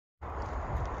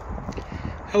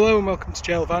Hello and welcome to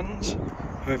JL Vans.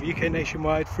 We have UK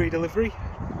nationwide free delivery.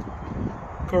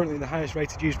 Currently the highest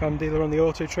rated used van dealer on the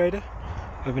Auto Trader.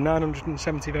 Over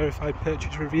 970 verified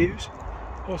purchase reviews.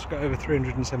 Also got over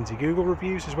 370 Google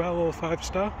reviews as well, all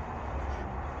 5-star.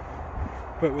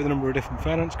 Work with a number of different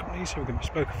finance companies, so we can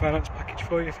bespoke a finance package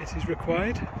for you if it is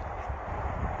required.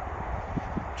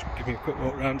 Just give you a quick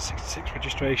walk around. 66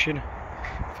 registration,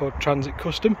 Ford Transit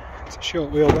Custom. It's a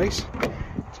short wheelbase.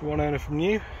 It's a one owner from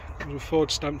new. Comes with Ford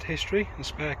stamped history and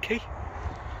spare key.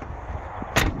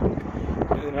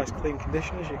 Really nice clean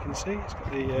condition, as you can see. It's got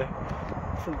the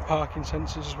front parking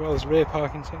sensors as well as rear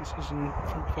parking sensors and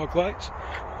front fog lights.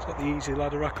 It's got the easy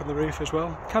ladder rack on the roof as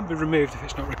well. Can be removed if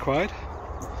it's not required.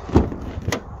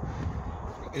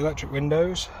 Got the electric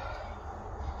windows,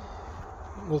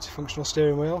 multifunctional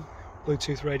steering wheel,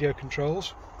 Bluetooth radio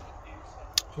controls,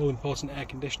 all important air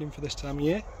conditioning for this time of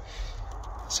year.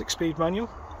 6-speed manual.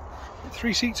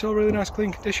 3 seats, all really nice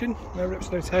clean condition, no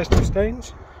rips, no tears, no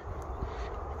stains.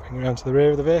 Bring around to the rear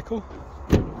of the vehicle.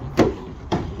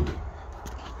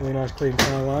 Really nice clean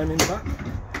tyre line in the back.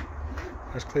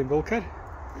 Nice clean bulkhead.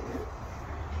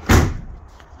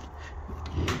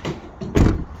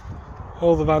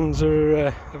 All the vans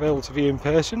are available to view in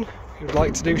person if you would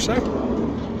like to do so.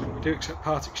 We do accept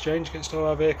part exchange against all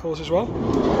our vehicles as well.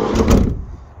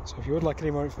 So if you would like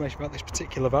any more information about this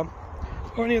particular van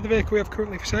or any other vehicle we have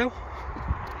currently for sale,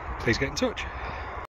 please get in touch.